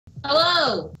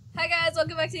Hello! Hi guys,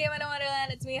 welcome back to Yume in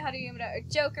Wonderland. It's me, Yume, or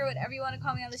Joker, whatever you want to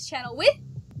call me on this channel, with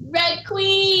Red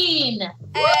Queen!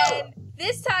 And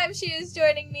this time she is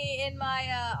joining me in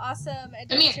my awesome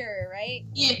adventure, right?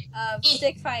 Yeah.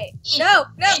 Stick fight. Yeah.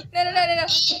 No!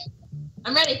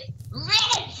 I'm ready. I'm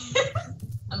ready!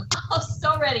 I'm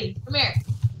so ready. Come here.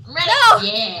 I'm ready. No!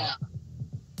 Yeah.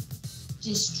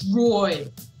 Destroy.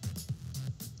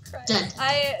 Dun.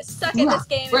 I suck at this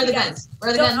game. Where are the guns?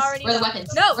 Where are the guns? Where are the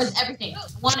weapons? No! Where's everything? I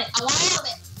want it. I want all of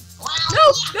it.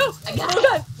 No! I got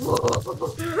it.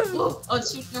 Whoa. Oh,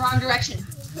 it's shooting the wrong direction.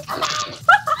 Come on!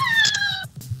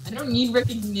 I don't need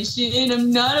recognition. I'm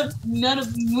not a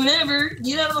whatever.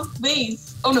 Get out of my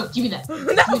face. Oh no, give me that. No! Give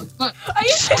me that. Come on. Are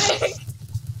you kidding?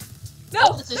 No!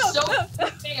 Oh, this is so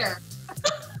fair.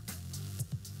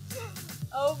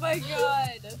 Oh my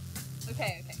god.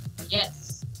 Okay. Yes.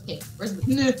 Okay, where's the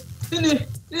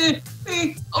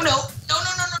oh no.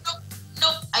 No.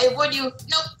 I avoid you.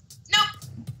 Nope.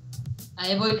 I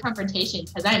avoid confrontation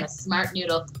because I'm a smart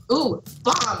noodle. Ooh,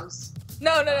 bombs.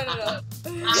 No.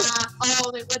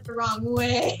 Oh, they went the wrong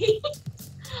way.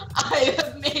 I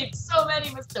have made so many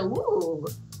mistakes. Ooh.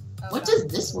 What does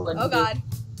this one do? Oh god.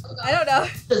 I don't know.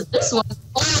 What does this one?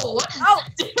 Oh, what does that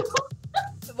do?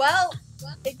 Well,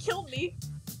 it killed me.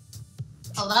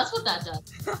 Oh, that's what that does.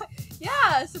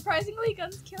 Yeah, surprisingly,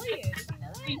 guns kill you. Did you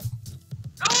know that?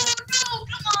 Oh no!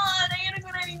 Come on! I ain't a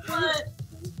good anyone.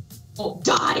 Oh,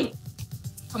 die!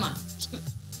 Come on,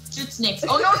 shoot snakes!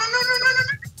 Oh no!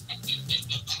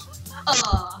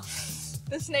 Oh.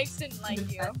 The snakes didn't like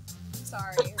you. I'm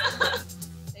sorry.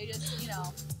 They just,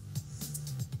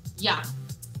 Yeah.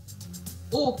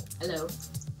 Oh, hello.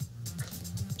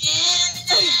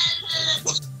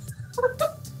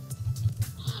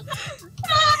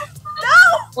 No!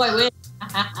 Wait, wait. Oh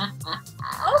my god, I thought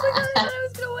I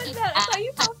was gonna win that. I thought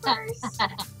you fell first.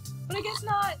 But I guess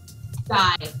not.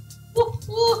 Die.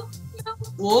 Whoa.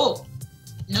 Whoa.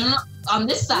 No. On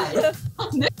this side.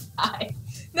 On this side.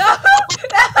 No!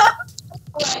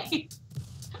 Wait.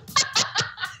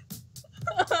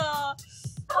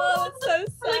 Oh, that's so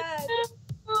sad.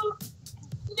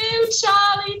 No,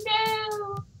 Charlie,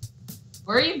 no.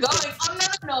 Where are you going? Oh,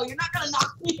 no. You're not gonna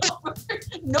knock me over.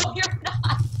 No, you're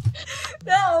not.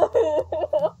 No!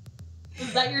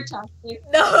 Is that your tactic?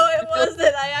 No, it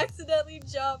wasn't. I accidentally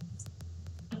jumped.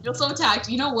 I feel so attacked.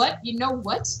 You know what? Oh! No!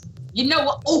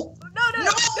 Oh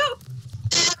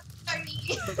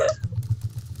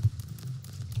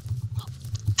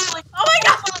my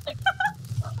god!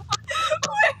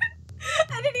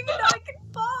 I didn't even know I could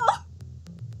fall. I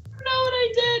don't know what I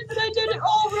did, but I did it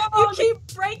all wrong. You keep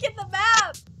breaking the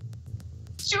map.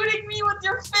 Shooting me with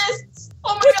your fists.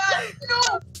 Oh my god,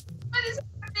 no! What is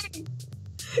happening?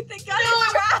 They got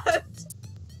it trapped.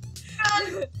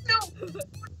 God, no!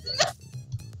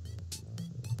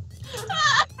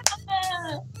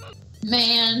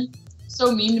 Man,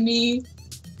 so mean to me.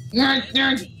 Not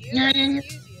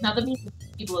the mean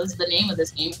people is the name of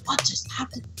this game. What just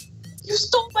happened? You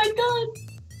stole my gun.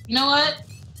 You know what?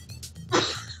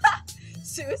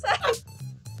 Suicide?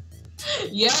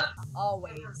 Yep.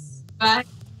 Always. Back.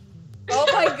 Oh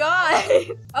my god.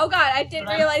 Oh god, I didn't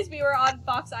realize we were on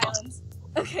Fox Islands.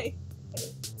 Okay.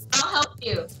 I'll help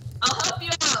you. I'll help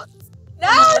you out.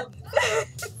 No!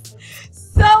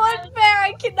 So unfair,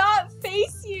 I cannot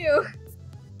face you.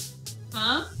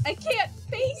 Huh? I can't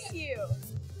face you.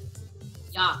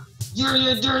 Yeah.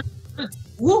 You're.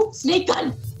 Woo! Snake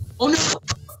gun! Oh no!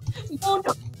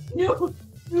 No! No.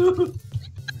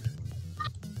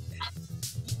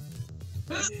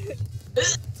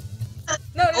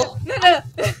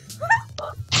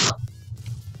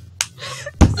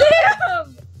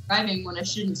 Sam! Surviving when I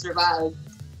shouldn't survive.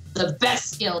 The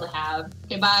best skill to have.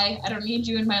 Okay, bye. I don't need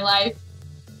you in my life.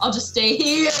 I'll just stay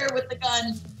here with the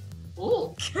gun.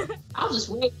 Ooh. I'll just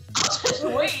wait.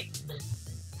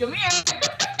 Come here.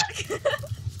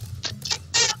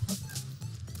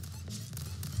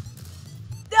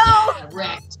 No!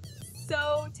 Wrecked.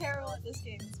 So terrible at this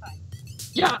game. It's fine.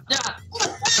 Yeah.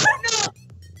 Oh, no.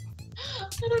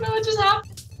 I don't know what just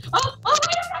happened. Oh,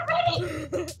 wait, I'm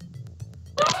ready.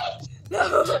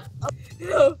 No.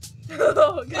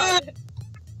 Oh god.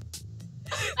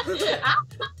 No.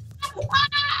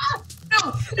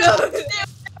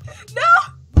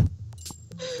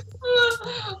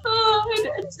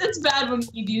 It's bad when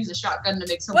you use a shotgun to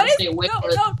make someone stay away. No.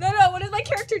 What is my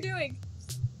character doing?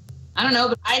 I don't know,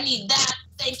 but I need that.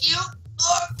 Thank you.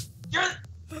 Oh, you're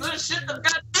gonna shoot the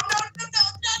gun. No.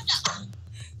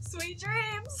 Sweet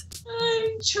dreams.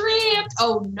 I'm trapped.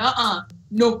 Oh, nuh-uh.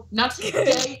 No, not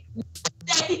today.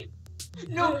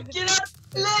 No, get out of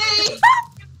play.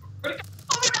 Oh my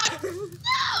god.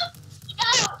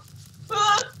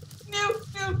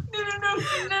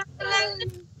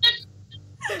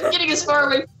 as far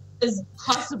away as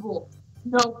possible.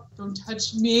 No, don't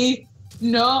touch me.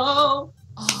 No.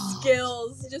 Oh.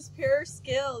 Skills, just pure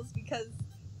skills because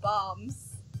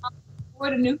bombs.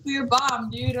 What a nuclear bomb,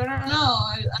 dude. I don't know.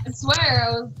 I swear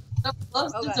I was so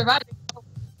close to surviving.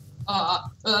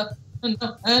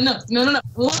 No.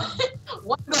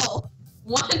 One goal.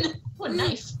 One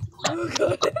knife. Oh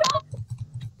god.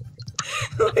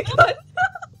 Oh my god.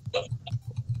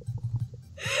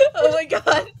 Oh my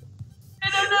god. I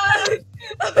don't know.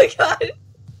 Oh my god.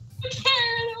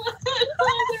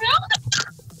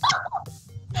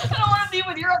 I don't want to be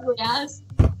with your ugly ass.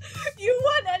 You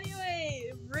won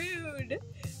anyway. Rude.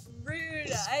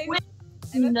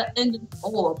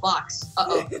 Oh, a box.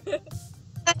 Uh-oh.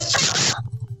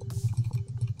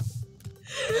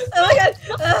 Oh my god.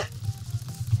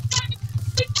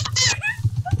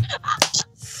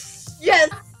 Yes.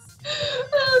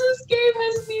 Oh, this game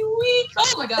has me weak.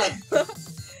 Oh my god.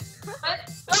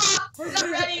 I'm not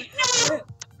ready. No.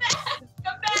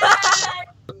 Come back.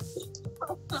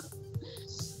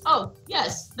 Oh,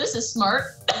 yes. This is smart.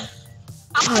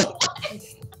 Ow.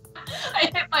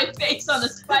 I hit my face on a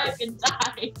spike and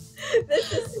died.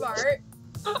 This is smart.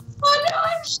 Oh no,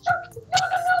 I'm shocked. No.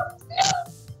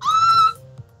 Ah!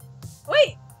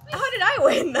 Wait, how did I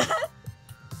win that?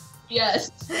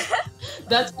 Yes.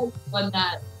 That's how I won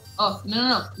that. Oh,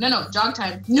 no. Jog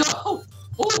time. No. Oh,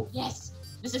 yes.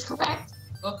 This is correct.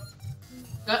 Oh.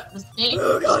 The snake.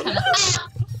 Oh, God. Kinda...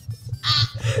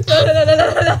 No.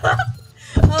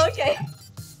 Okay.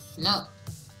 No.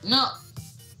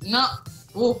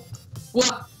 Oh.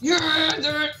 What?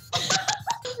 Yeah.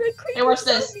 Hey, watch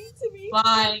this.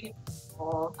 Fly.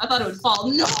 Oh, I thought it would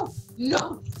fall.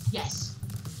 No. Yes.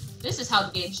 This is how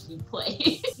the game should be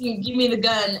played. You give me the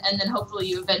gun, and then hopefully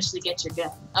you eventually get your gun.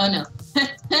 Oh no.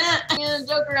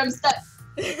 Joker, I'm stuck.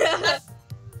 Stuck.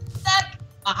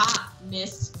 Aha,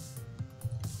 missed.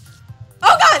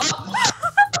 Oh god!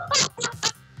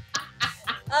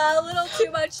 A little too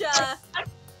much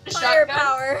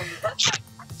firepower.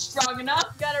 Strong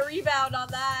enough. Got a rebound on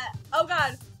that. Oh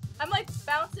god, I'm like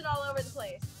bouncing all over the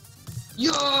place.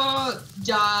 Yo,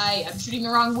 die! I'm shooting the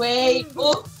wrong way.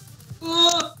 Oh.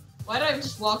 Why did I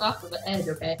just walk off of the edge?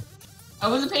 Okay, I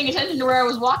wasn't paying attention to where I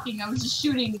was walking. I was just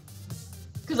shooting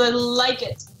because I like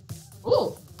it.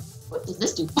 Ooh, what does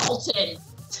this do? Bolton.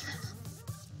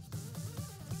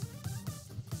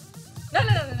 No. Oh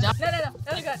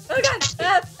god.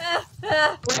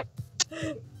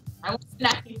 I want a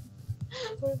knife.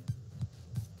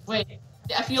 Wait,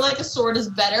 I feel like a sword is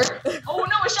better. Oh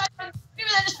no, a shotgun! Give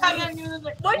me that shotgun!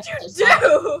 What'd you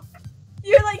do?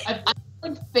 You're like...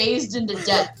 I phased into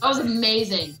death. That was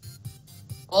amazing.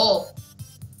 Oh.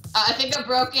 I think I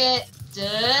broke it.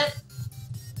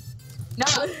 No.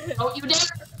 Oh, you dare.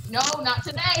 No, not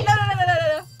today. No.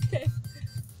 Okay.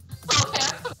 Okay,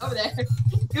 I'm over there.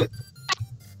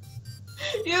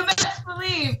 You best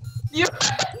believe.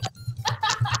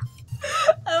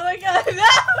 Oh my god, no!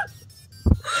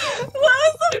 What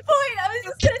was the point? I was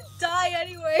just gonna die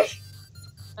anyway.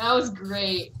 That was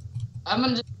great. I'm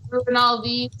gonna just ruin all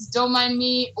these. Don't mind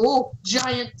me. Oh,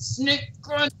 giant snake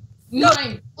grunt.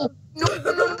 Nine. Oh, no.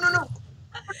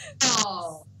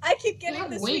 Oh. I keep getting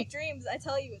the sweet dreams. I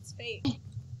tell you, it's fate.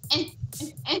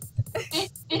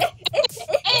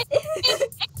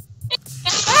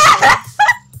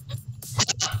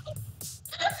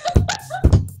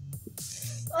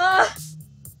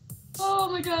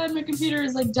 Oh my god, my computer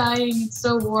is like dying. It's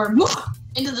so warm.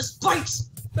 Into the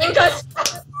spikes. Oh god.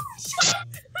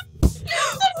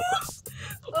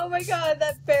 Oh my god,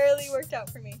 that barely worked out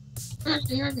for me.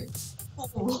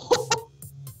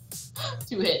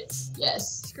 2 hits.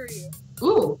 Yes. Screw you.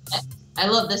 Ooh, I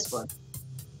love this one.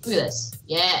 Look at this.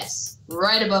 Yes.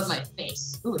 Right above my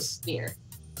face. Ooh, a spear.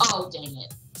 Oh, dang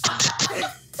it. Bye.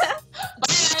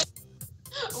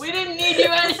 We didn't need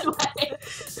you anyway.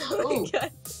 Oh Ooh. my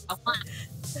god. I want it.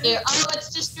 Here. Oh,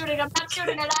 it's just shooting. I'm not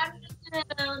shooting it.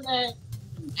 I'm just...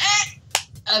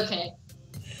 Okay.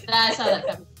 That's how that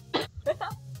comes.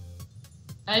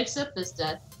 I accept this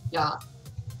death. Yeah.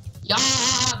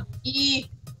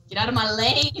 Get out of my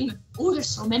lane. Ooh, there's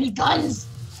so many guns.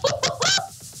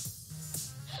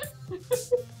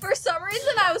 For some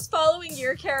reason, I was following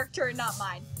your character and not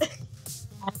mine.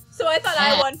 So I thought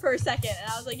I won for a second,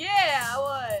 and I was like, yeah, I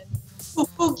won.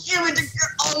 Ooh, give it to girl.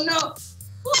 Oh no.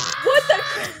 What the?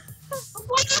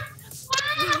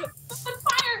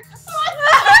 Fire!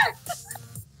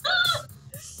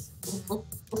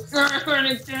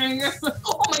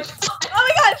 Oh my god! Oh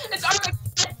my god! It's Armageddon!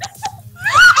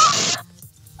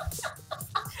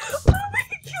 Oh my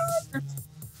god!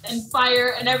 And fire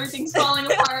and everything's falling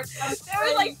apart. There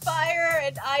was like fire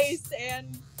and ice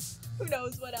and Who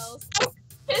knows what else?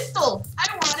 Pistol! I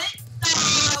want it!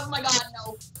 Oh my god,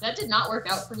 no. That did not work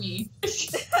out for me.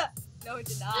 No, it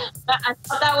did not. I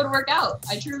thought that would work out.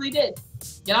 I truly did.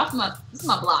 Get off my... This is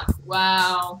my block.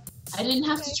 Wow. I didn't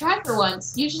have to try for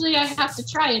once. Usually I have to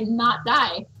try and not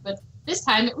die. But this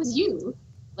time it was you.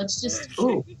 Let's just...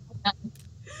 Ooh. Can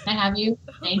I have you?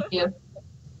 Thank you.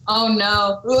 Oh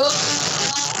no.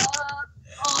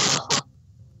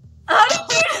 How did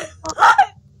you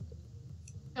not?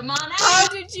 Come on out. How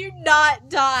did you not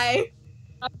die?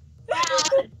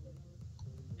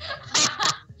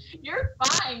 You're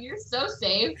fine. You're so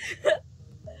safe.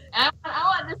 I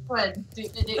want this one.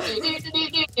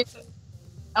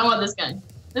 I want this gun.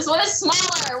 This one is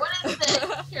smaller. What is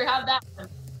this? Here, have that one.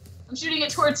 I'm shooting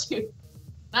it towards you.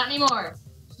 Not anymore.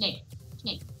 Snake.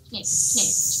 Snake. Snake.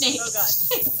 Snake.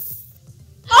 Snake.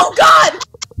 Oh god!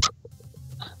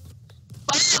 Oh god!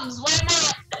 Bombs. Why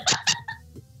not?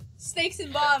 Snakes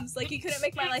and bombs. Like, you couldn't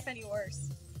make my life any worse.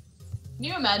 Can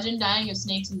you imagine dying of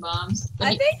snakes and bombs?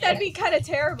 I think that'd be kind of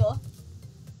terrible.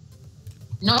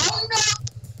 No, not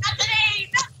today!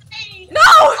 Not today! No!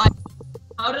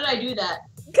 How did I do that?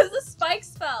 Because the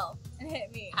spikes fell and hit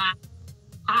me. Ha.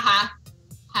 Ha ha.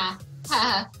 Ha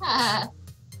ha ha.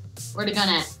 Where'd the gun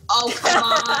at? Oh, come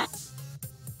on!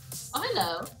 Oh,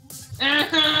 hello.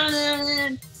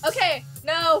 Okay,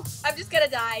 no. I'm just gonna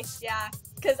die. Yeah.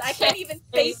 Because I can't even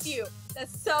face you.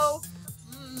 That's so...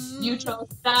 You chose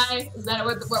to die? Is that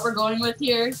what we're going with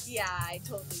here? Yeah, I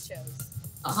totally chose.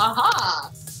 Ha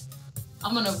ha!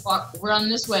 I'm gonna run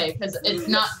this way because it's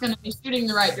not gonna be shooting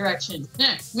the right direction.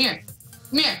 Come here.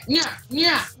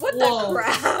 What Whoa. the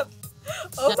crap?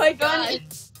 Oh my god.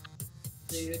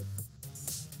 Dude.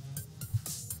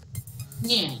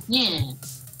 Yeah.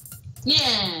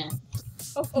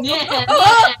 Oh, Yeah.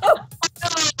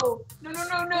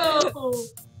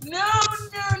 No.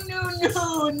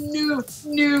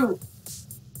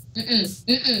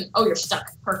 Oh, you're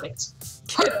stuck. Perfect.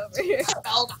 Get over here.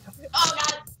 Oh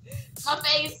god. My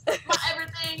face. My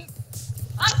everything.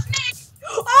 A snake.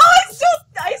 Oh,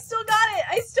 I still got it.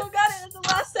 I still got it at the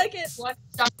last second. One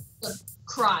shot the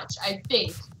crotch, I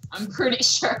think. I'm pretty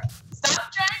sure.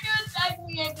 Stop trying to attack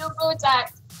me. I feel so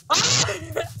attacked. Oh,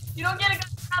 you don't get a good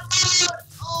shot.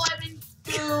 Oh, I'm in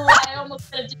two. I almost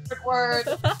said a different word.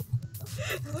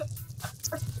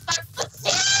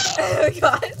 Oh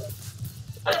god.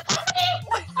 I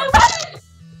won it!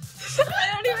 I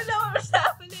don't even know what was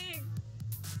happening.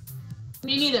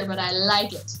 Me neither, but I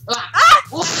like it. Ah!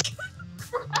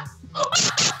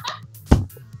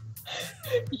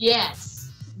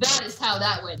 Yes, that is how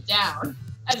that went down.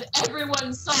 As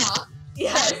everyone saw,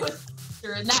 Yeah. I was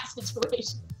in that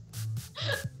situation.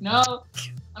 No,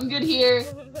 I'm good here.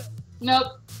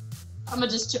 Nope. I'm gonna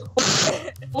just chill.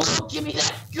 Oh, give me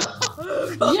that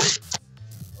gun. Yeah.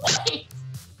 Wait.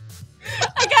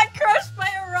 I got crushed by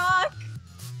a rock.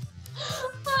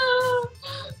 Oh,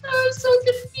 that was so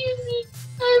confusing.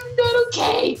 I'm not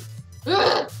okay.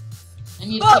 Ugh. I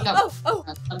need to pick up.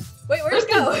 Wait, where'd it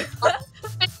go?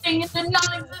 Thing in the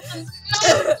non-existence.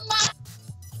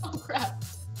 Oh crap.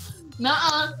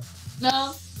 Nuh-uh.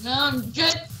 No, I'm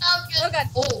good. I'm good. Oh god.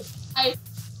 Oh,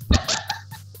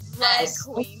 Red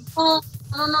queen. Oh,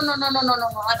 no.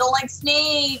 I don't like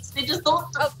snakes. They just don't.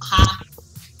 Oh. Ha.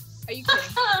 Are you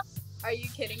kidding me? Are you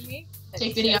kidding me?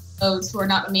 Take video of those who are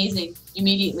not amazing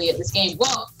immediately at this game.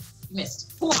 Whoa, you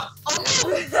missed. Whoa. Oh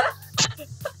no.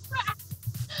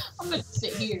 I'm gonna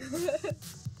sit here.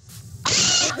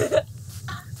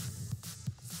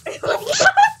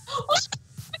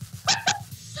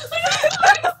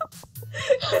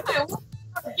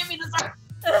 Give me this arm.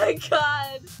 Oh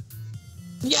god.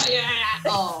 Yeah.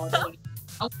 Oh, no.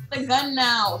 I want the gun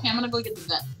now. Okay, I'm gonna go get the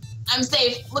gun. I'm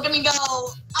safe. Look at me go.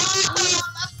 Oh,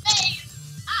 my face.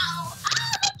 Ow.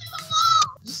 Into the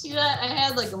wall. Did you see that? I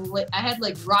had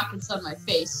like rockets on my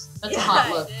face. That's a hot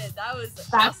look. I did. That was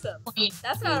That's awesome. point.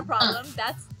 That's not a problem.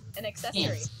 That's an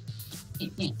accessory.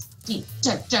 Dance.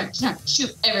 Jump.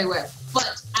 Shoot everywhere.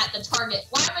 But at the target.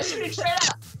 Why am I shooting straight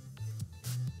up?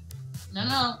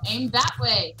 No. Aim that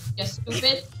way. You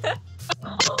stupid.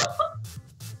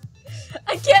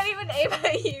 I can't even aim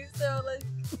at you, so like,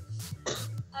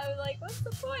 I was like, what's the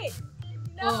point?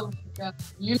 No. Oh my god.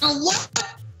 You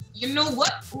know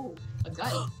what? Ooh, a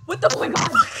gun. What the? Oh my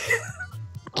god.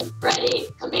 I'm ready.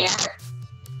 Come here.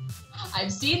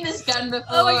 I've seen this gun before.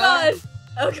 Oh my god.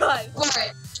 Oh god.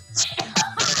 Alright.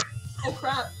 Oh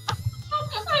crap.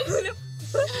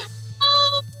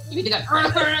 Oh, give me the gun.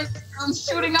 I'm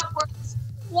shooting upwards.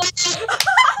 What?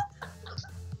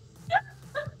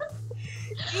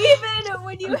 Even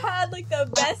when you had like the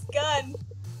best gun.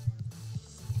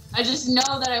 I just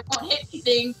know that I won't hit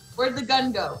anything. Where'd the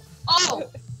gun go? Oh,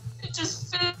 it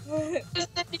just fit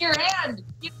into your hand.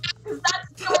 Because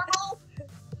that's normal.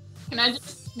 Can I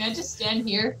just stand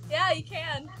here? Yeah, you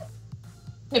can.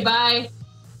 Okay, bye.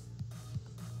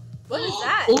 What is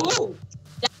that? Ooh,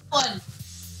 that one.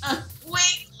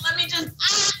 Wait, let me just.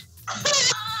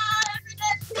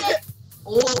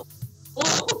 Oh,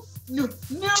 no.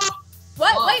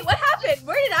 What? Oh. Wait, what happened?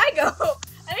 Where did I go?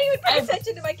 I didn't even pay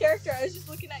attention to my character. I was just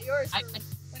looking at yours for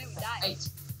when it would die.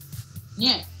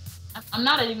 Yeah, I'm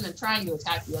not even trying to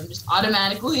attack you. I'm just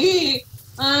automatically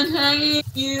attacking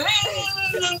you.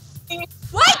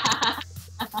 What?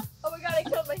 Oh my god, I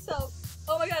killed myself.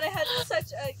 Oh my god, I had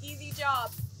such an easy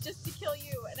job just to kill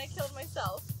you, and I killed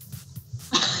myself.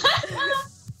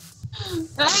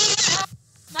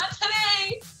 Not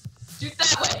today. Shoot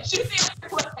that way. Shoot the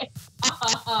other way.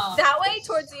 That way,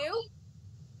 towards you?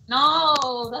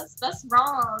 No, that's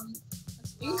wrong.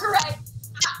 Incorrect.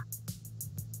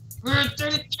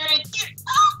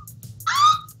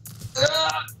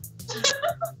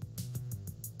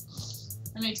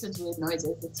 That makes such weird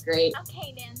noises. It's great.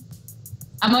 Okay, then.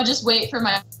 I'm gonna just wait for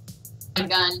my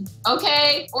gun.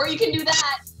 Okay, or you can do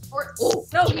that. Or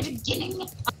no. Give me the beginning.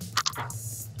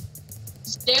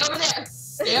 Stay over there.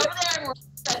 Stay over there. And we're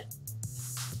good.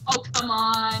 Oh, come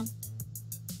on.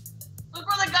 Look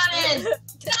where the gun is.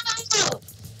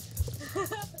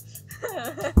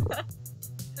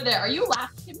 Over there. Are you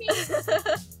laughing at me?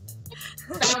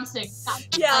 Bouncing. Stop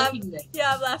Yeah, liking this.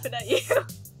 yeah, I'm laughing at you.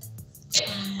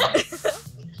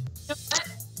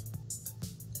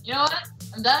 You know what?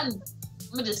 I'm done.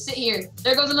 I'm gonna just sit here.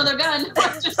 There goes another gun.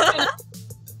 We're just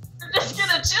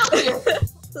gonna chill here.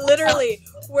 Literally,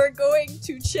 we're going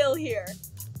to chill here.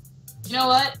 You know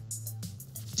what?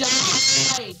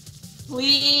 Die!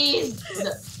 Please!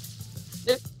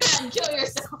 There's a gun. Kill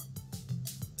yourself.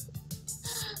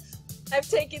 I'm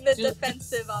taking the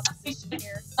defensive opposition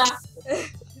here.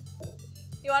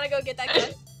 You wanna go get that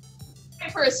gun?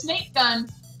 Wait for a snake gun.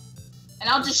 And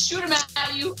I'll just shoot them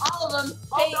at you, all of them.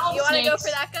 Hey, all you want to snakes. go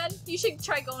for that gun? You should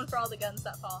try going for all the guns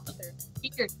that fall through.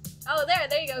 Here. Oh, there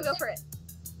you go. Go for it.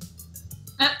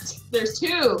 There's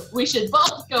two. We should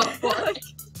both go for it.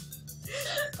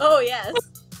 Oh, yes.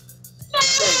 No!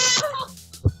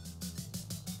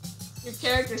 Your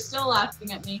character's still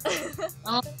laughing at me.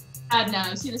 Oh, sad now.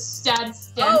 You see the sad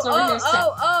stance over here?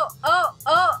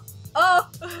 Oh.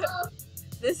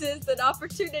 This is an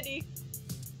opportunity.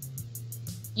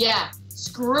 Yeah.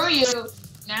 Screw you.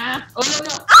 Nah. Oh,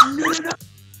 no. No.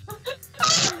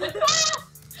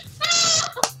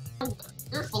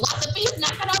 Your philosophy is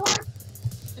not gonna work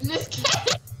in this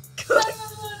case.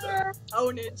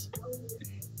 Ownage.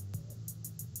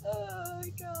 Oh my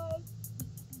god.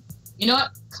 You know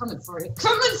what? Coming for you.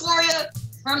 Coming for you.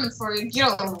 Coming for you. Get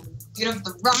off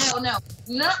the road. Oh, no.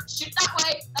 No. Shoot that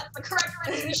way. That's the correct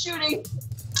way to be shooting.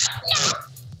 No.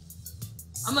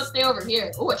 I'm gonna stay over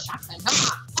here. Oh, a shotgun.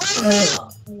 Ah.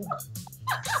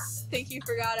 I think you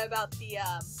forgot about the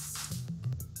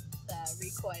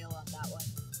recoil on that one.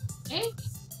 Hey,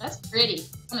 that's pretty.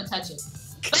 I'm gonna touch it.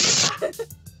 That's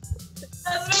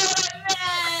not what I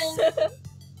meant! That's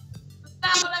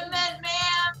not what I meant,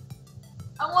 man!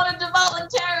 I wanted to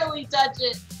voluntarily touch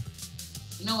it.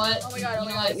 You know what? Oh my god, you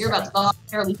know what? You're about to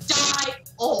voluntarily die!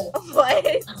 Oh!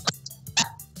 What?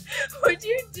 What'd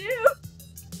you do?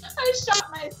 I shot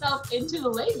myself into the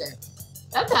laser.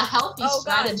 That's a healthy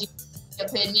strategy, in my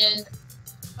opinion.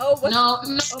 Oh, what? No.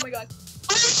 Oh my god.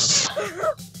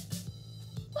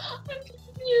 I'm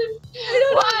confused.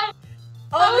 What?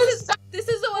 Oh, Oh, this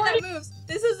is the one that moves.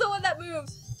 This is the one that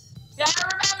moves. Yeah, I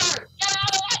remember. Get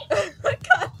out of the way.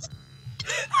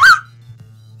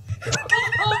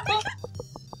 Oh my god.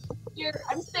 Here,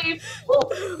 I'm safe. Oh.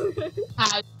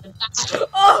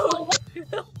 Oh.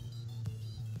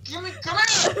 Come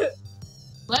here.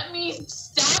 Let me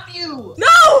stab you.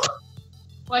 No.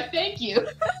 Why, thank you.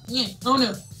 Yeah. Oh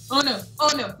no. Oh no. Oh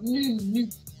no.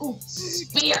 Oh,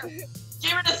 spear.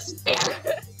 Give it a spear.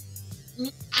 No.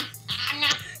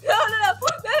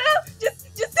 Just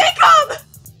stay calm.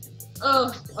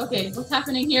 Oh, okay. What's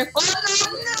happening here? Oh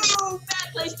no!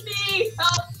 Bad place to be.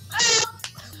 Help!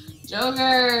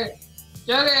 Joker.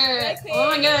 Oh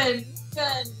my god.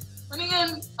 Good. Let me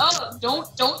in. Oh,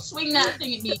 don't swing that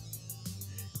thing at me.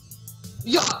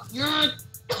 Yeah.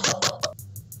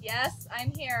 Yes,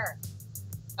 I'm here.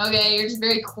 Okay, you're just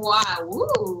very quiet.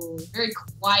 Woo, very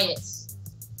quiet.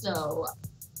 So,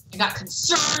 I got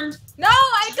concerned. No,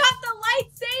 I got the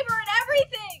lightsaber and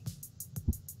everything.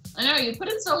 I know, you put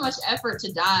in so much effort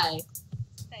to die.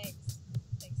 Thanks,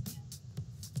 man.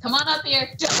 Come on up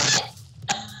here. Do it!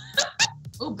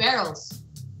 Ooh, barrels.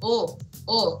 Oh,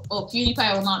 Oh,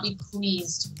 PewDiePie will not be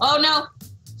pleased. Oh no!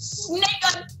 Snake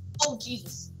gun! Oh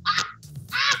Jesus!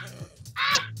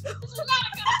 This is not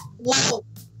a good. Whoa!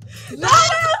 No! I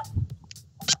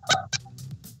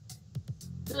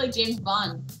feel like James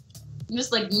Bond. I'm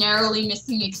just like narrowly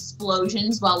missing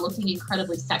explosions while looking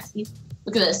incredibly sexy.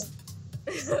 Look at this.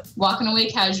 Walking away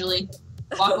casually.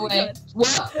 Walk away. Whoa!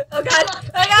 Oh god!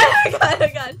 Oh god! Oh god! Oh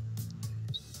god!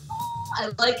 I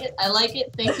like it. I like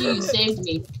it. Thank you. You saved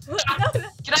me. No, no.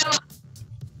 Get out of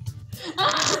my...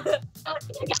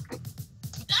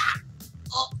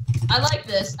 Oh, I like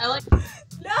this. I like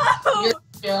No! your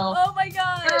skill. Oh my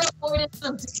god! Your avoidance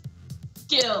of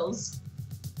skills.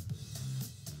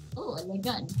 Oh, and my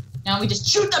gun. Now we just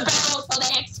shoot the barrels so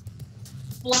they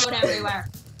explode everywhere.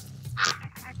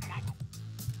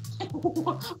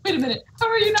 Wait a minute. How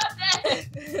are you not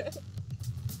dead?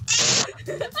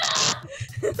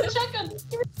 Shotgun.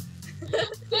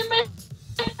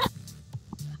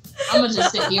 I'm gonna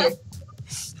just sit here.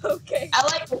 Okay. I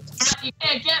like this. You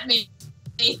can't get me.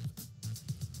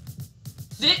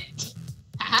 Sit.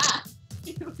 Haha. I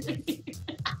didn't even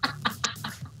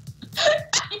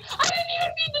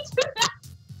mean to do that.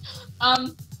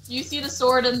 You see the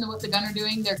sword and what the gun are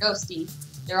doing? They're ghosty.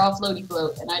 They're all floaty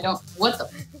float, and I don't. What the?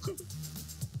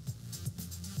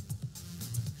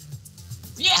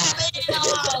 Yeah, baby.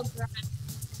 Oh, God.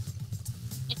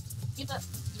 Give up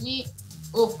to me.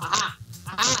 Oh, aha,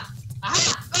 aha,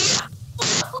 aha.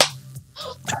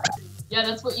 Yeah,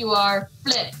 that's what you are.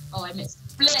 Flip. Oh, I missed.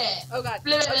 Flip. Oh god.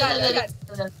 Flip. Oh god.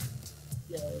 Oh god.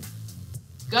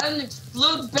 Gun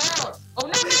explodes barrels. Oh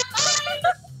no!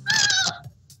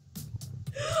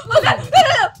 Oh god.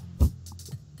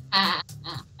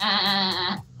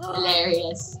 No, no,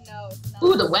 Hilarious. no. No, it's not.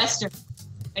 Ooh, the western.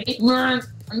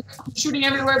 I'm shooting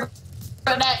everywhere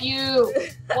but at you.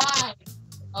 Why?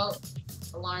 Oh,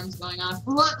 alarm's going off.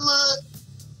 Look.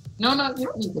 No, you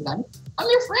don't need the gun. I'm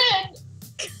your friend.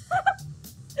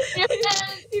 Your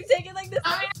friend. You've taken like this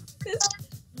I'm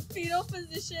fetal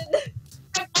position.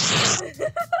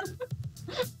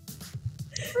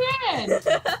 friend.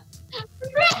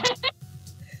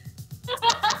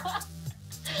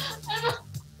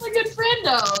 I'm a good friend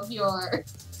of yours.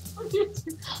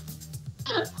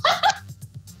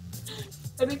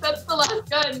 I think that's the last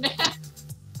gun, man.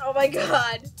 Oh my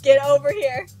god. Get over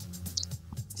here.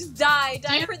 Just die.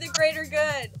 Die for the greater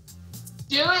good.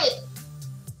 Do it.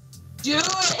 Do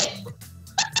it.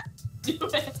 Do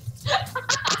it.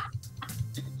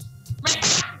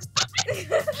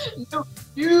 No,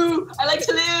 you. I like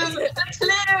to live.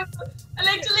 I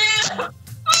like to live.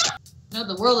 No,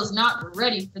 the world is not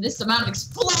ready for this amount of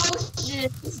explosions.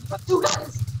 Two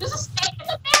guns. There's a snake in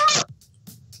the barrel.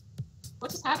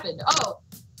 What just happened? Oh,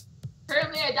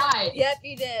 apparently I died. Yep,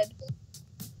 you did.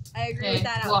 I agree with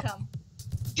that outcome.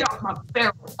 Get off my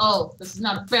barrel. Oh, this is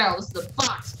not a barrel. This is a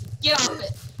box. Get off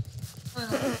it.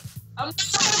 I'm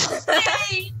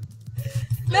sorry.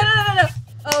 No.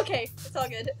 Okay, it's all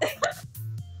good. I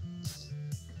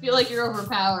feel like you're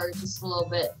overpowered just a little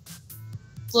bit.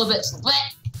 A little bit.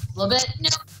 No.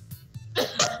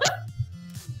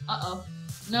 Uh-oh.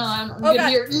 No, I'm good God.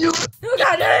 here. No. Oh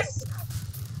god, yes.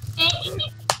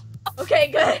 Okay,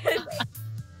 good.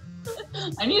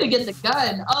 I need to get the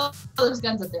gun. Oh, there's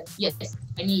guns up there. Yes.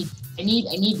 I need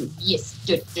it. Yes.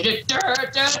 That's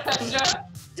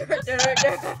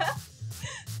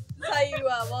how you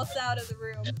waltz out of the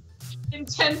room.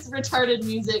 Intense retarded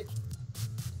music.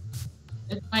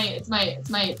 It's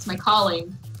my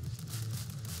calling.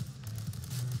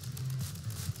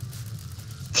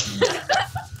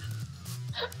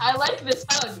 I like this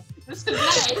hug. This is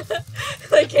nice.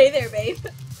 Like, hey there, babe.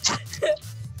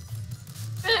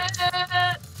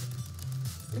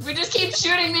 If we just keep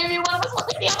shooting, maybe one of us will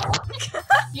hit the other one.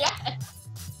 Yes.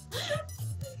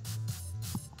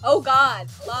 Oh god,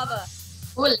 lava.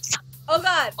 Oh. Oh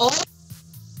god. Oh,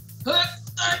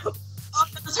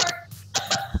 this hurt.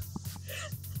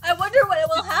 I wonder what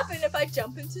will happen if I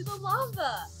jump into the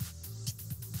lava.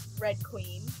 Red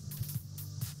Queen.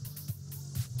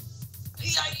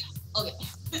 Okay.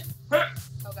 Oh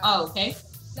god. Oh, okay.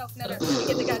 No, let me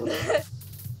get the gun.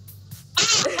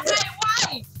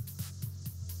 Why?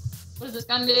 What does this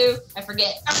gun do? I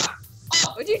forget.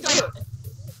 What'd you do?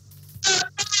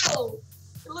 Oh,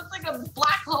 it looks like a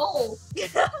black hole.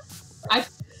 I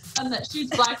gun that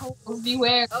shoots black holes.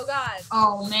 Beware. Oh god.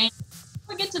 Oh man.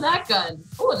 I'll get to that gun.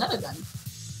 Oh, another gun.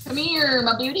 Come here,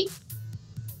 my beauty.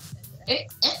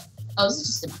 Oh, this is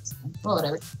just an accident. Well,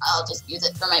 whatever. I'll just use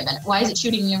it for my benefit. Why is it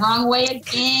shooting me the wrong way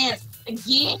again?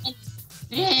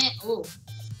 Oh.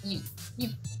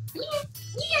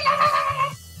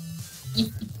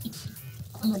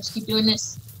 I'm gonna just keep doing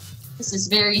this. This is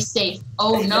very safe.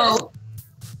 Oh no.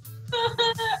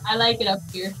 I like it up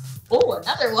here. Oh,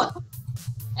 another one.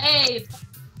 Hey, it's the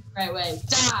right way.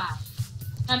 Die.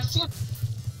 Now shoot.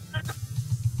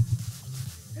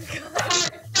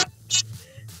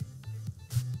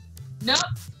 Nope.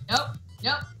 Nope.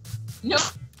 Nope. Nope.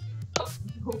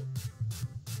 Nope.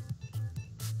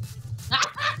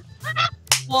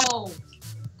 Whoa.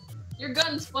 Your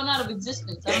gun spun out of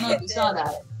existence. I don't know if you saw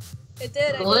that. It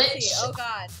did. I did see. Oh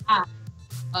god.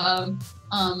 Oh,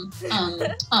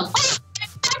 it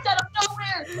attacked out of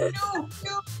nowhere. No,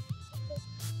 no.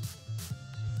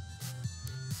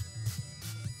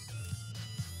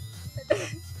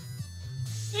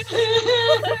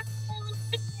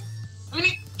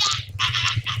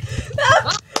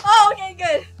 Oh, okay,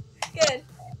 good. Good.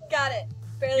 Got it.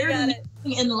 Barely got it.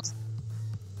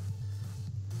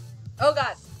 Oh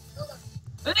god.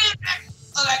 Oh god. Oh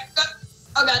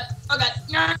god. Oh god.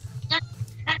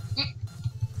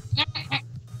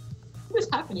 What's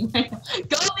happening right now?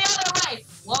 Go the other way.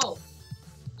 Whoa.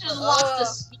 Just lost the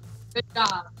speed. Good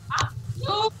job. Ah,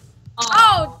 no.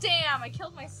 Oh, damn. I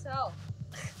killed myself.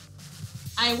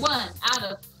 I won out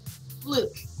of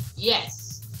fluke.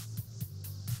 Yes.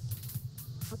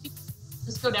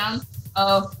 Let's go down.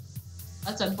 Oh,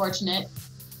 that's unfortunate.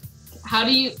 How?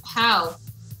 You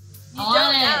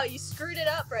don't know. You screwed it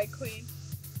up, Red Queen.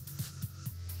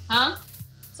 Huh?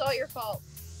 It's all your fault.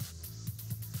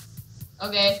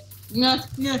 Okay. No.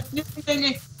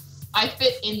 I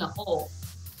fit in the hole.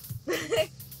 I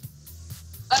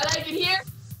like it here.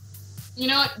 You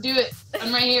know what? Do it.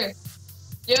 I'm right here.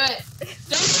 Do it.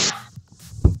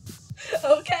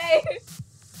 Okay.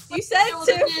 You said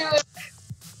to.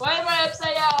 Why am I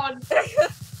upside down?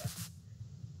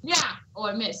 Yeah. Oh,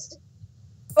 I missed.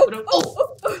 Oh. No.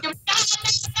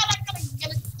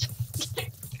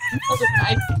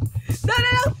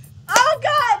 Oh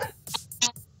god.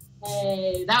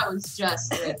 Hey, that was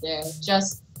just right there.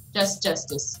 Just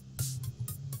justice.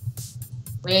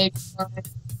 Wait for it.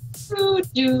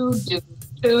 Do.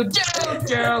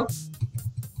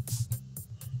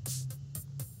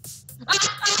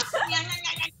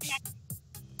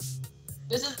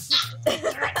 This is.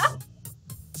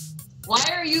 Why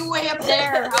are you way up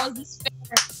there? How is this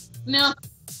fair? No.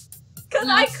 Because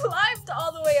I climbed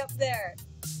all the way up there.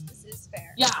 This is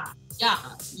fair. Yeah.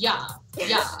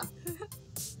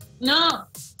 No.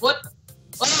 What?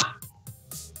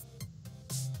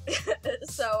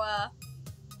 So,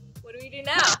 what do we do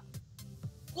now?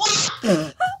 What?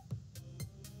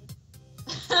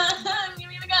 Give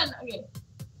me the gun. Okay.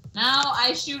 Now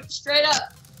I shoot straight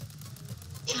up.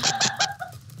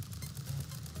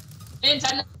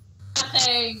 Into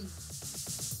nothing.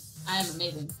 I am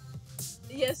amazing.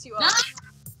 Yes, you are. No.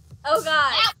 Oh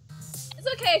god. No. It's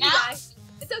okay if you die.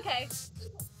 It's okay.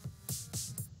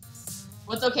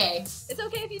 What's okay? It's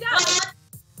okay if you die.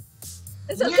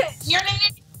 It's okay.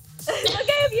 It's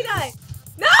okay if you die.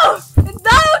 No! It's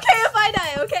not okay if I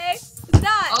die, okay? It's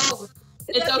not. Oh,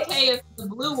 it's okay if the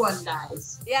blue one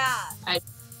dies. Yeah.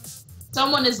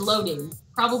 Someone is loading.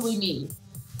 Probably me.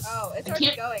 Oh, it's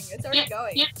already going. It's already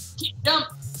going. Can't jump.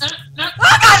 No.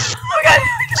 Oh god! Oh god!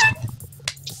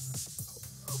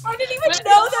 I didn't even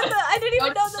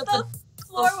know that the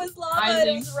floor was lava and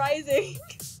it was rising.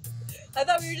 I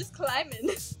thought we were just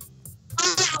climbing.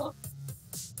 Oh.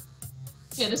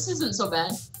 Yeah, this isn't so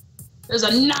bad. There's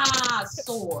a nice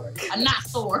sword. A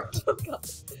nice sword. Oh god.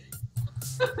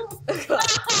 Oh god.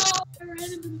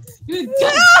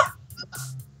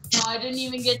 No, I didn't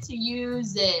even get to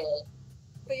use it.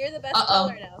 But you're the best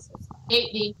color now, so it's fine.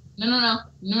 Hate me. No.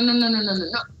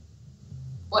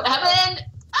 What happened?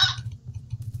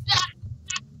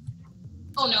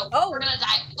 Oh no. Oh. We're gonna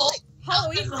die. Oh.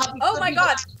 Halloween. Oh my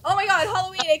god. Oh my god.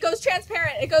 Halloween. It goes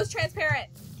transparent. It goes transparent.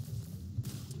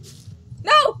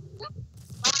 No.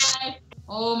 Bye.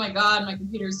 Oh my god, my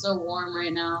computer is so warm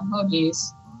right now. Oh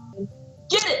jeez.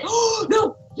 Get it! Oh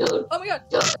no! Oh my god.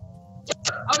 I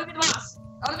wanna be the boss.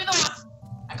 Oh my god,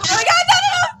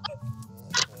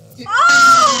 no!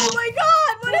 Oh my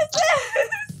god, what is this?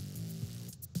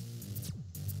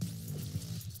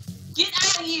 Get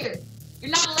out of here!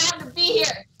 You're not allowed to be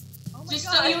here! Oh my Just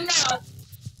god. so you know.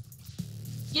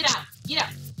 Get out!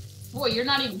 Boy, you're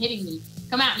not even hitting me.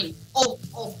 Come at me. Oh!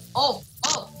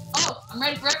 I'm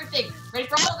ready for everything. Ready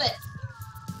for all of it.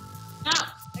 No!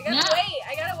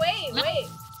 I gotta wait. No.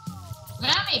 Come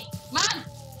at me! Come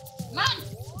on!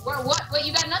 What?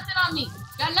 You got nothing on me! You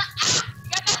got nothing!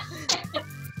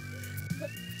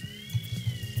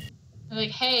 They're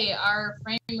like, hey, our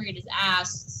frame rate is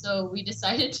ass, so we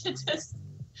decided to just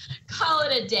call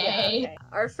it a day. Yeah, okay.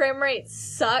 Our frame rate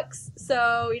sucks,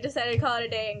 so we decided to call it a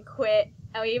day and quit.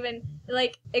 And we even,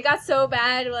 like, it got so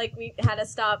bad, like, we had to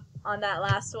stop on that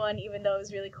last one, even though it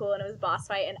was really cool and it was a boss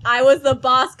fight. And I was the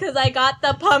boss because I got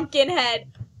the pumpkin head.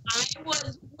 I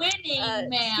was winning, ma'am.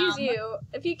 Excuse you.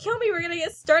 If you kill me, we're gonna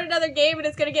start another game and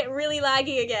it's gonna get really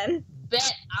laggy again.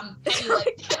 Bet I'm petty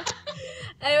like that.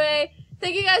 Anyway,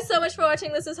 thank you guys so much for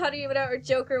watching. This is How to Give It Out, or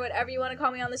Joker, whatever you want to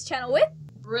call me on this channel with.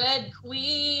 Red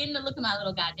Queen. Look at my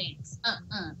little guy dance.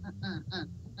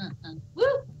 Woo!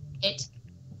 Hit.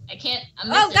 I can't. I'm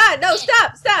missing. Oh God, no!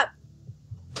 Stop!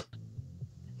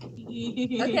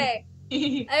 Okay.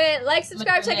 Anyway, like,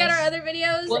 subscribe, check out our other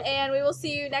videos, and we will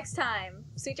see you next time.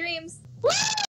 Sweet dreams. Woo!